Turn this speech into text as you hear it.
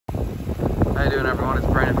How you doing, everyone? It's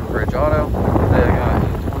Brandon from Bridge Auto. Today I got a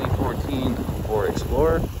 2014 Ford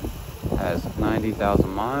Explorer. Has 90,000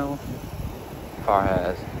 miles. Car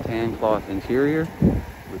has tan cloth interior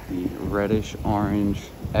with the reddish orange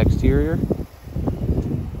exterior.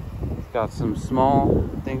 It's got some small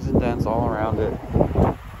things and dents all around it.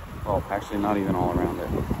 Well, actually not even all around it.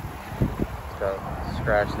 It's got a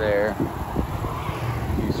scratch there,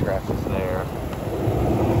 a few scratches there,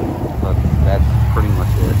 but that's pretty much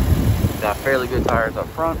it. Got fairly good tires up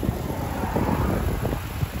front.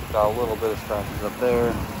 Got a little bit of scratches up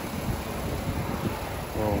there.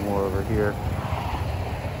 A little more over here.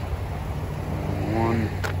 One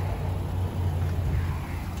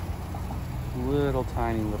little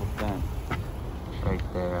tiny little dent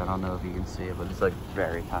right there. I don't know if you can see it, but it's like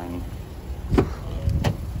very tiny.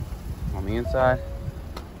 On the inside,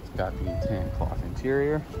 it's got the tan cloth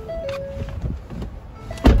interior.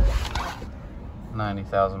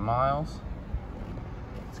 90,000 miles.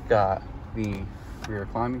 It's got the rear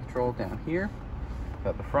climate control down here.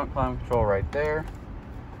 Got the front climate control right there.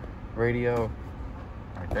 Radio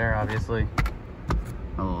right there, obviously.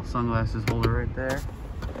 A little sunglasses holder right there.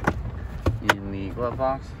 In the glove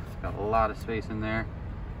box, got a lot of space in there,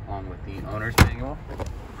 along with the owner's manual.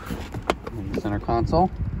 In the center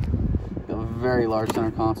console, got a very large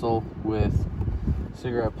center console with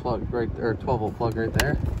cigarette plug right there, 12-volt plug right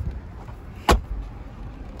there.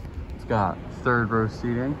 It's got third row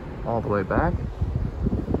seating all the way back,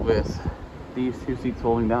 with these two seats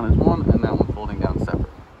folding down as one, and that one folding down separate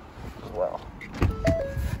as well.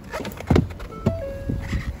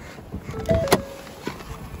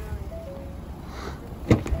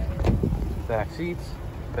 Back seats,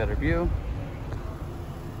 better view.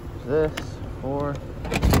 There's this for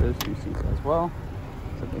those two seats as well.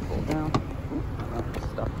 So they fold down. Ooh, that's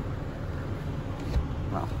stuck.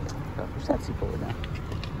 Well, got push that seat forward down.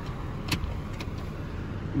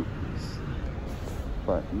 Oops.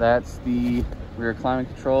 But that's the rear climate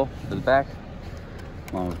control for the back.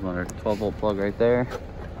 Along with another 12-volt plug right there.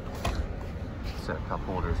 Set cup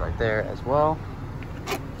holders right there as well.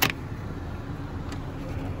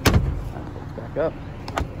 Back up.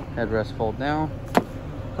 Headrest fold down.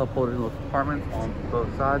 Cup holders in the compartments on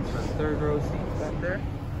both sides for the third row seats back there.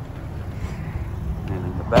 And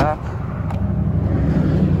in the back,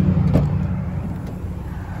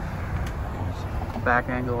 back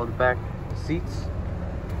angle of the back seats.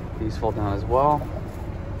 These fold down as well.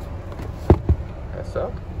 As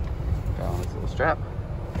so. Got on this little strap.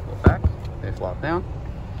 Pull back. They flop down.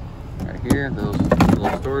 Right here, those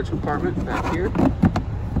little storage compartment back here.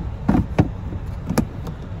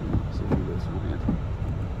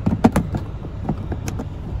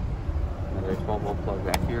 Another 12-volt plug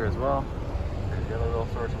back here as well. There's the other little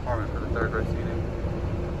storage compartment for the third row seating.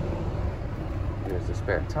 Here's the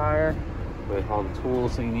spare tire with all the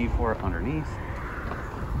tools that you need for it underneath.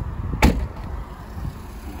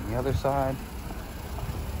 On the other side,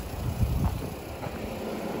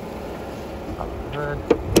 top of the hood.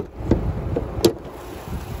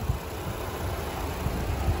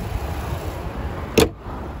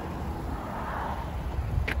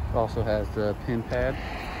 It also has the pin pad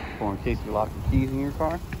for in case you lock your keys in your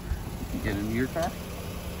car. You can get into your car.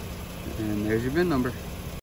 And there's your VIN number.